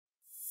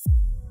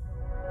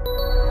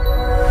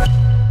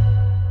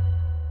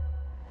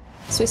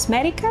Swiss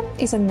Medica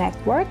is a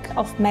network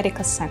of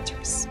medical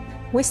centers.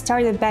 We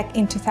started back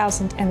in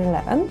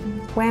 2011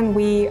 when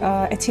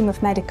a team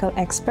of medical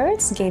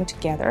experts came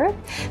together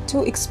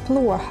to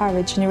explore how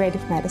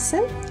regenerative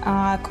medicine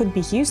could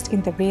be used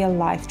in the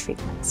real-life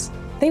treatments.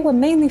 They were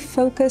mainly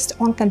focused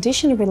on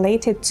conditions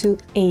related to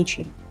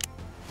aging.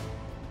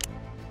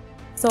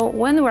 So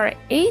when we're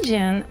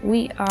aging,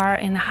 we are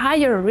in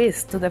higher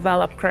risk to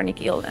develop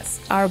chronic illness.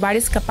 Our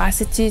body's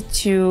capacity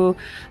to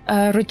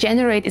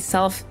regenerate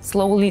itself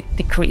slowly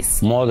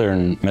decreases.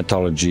 Modern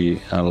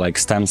methodology like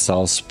stem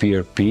cells,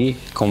 PRP,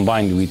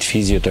 combined with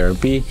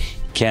physiotherapy,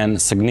 can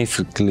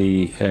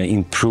significantly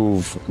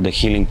improve the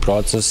healing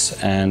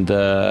process and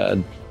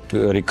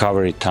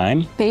recovery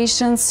time.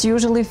 Patients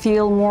usually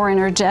feel more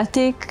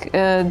energetic,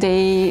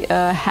 they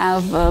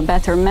have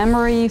better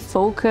memory,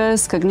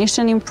 focus,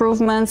 cognition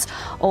improvements.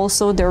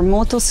 Also their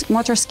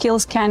motor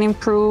skills can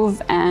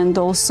improve, and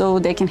also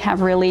they can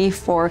have relief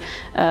for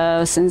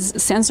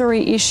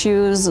sensory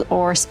issues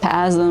or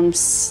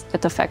spasms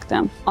that affect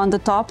them. On the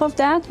top of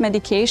that,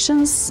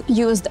 medications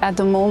used at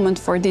the moment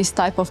for these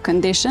type of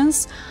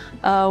conditions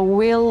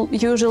will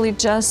usually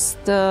just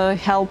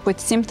help with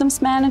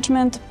symptoms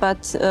management,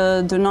 but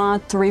do not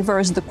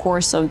reverse the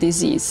course of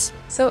disease.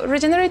 So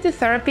regenerative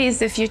therapy is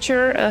the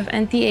future of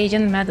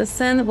anti-aging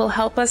medicine. Will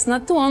help us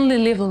not to only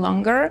live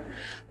longer,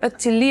 but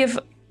to live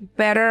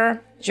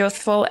better,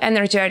 youthful,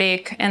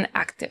 energetic, and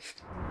active.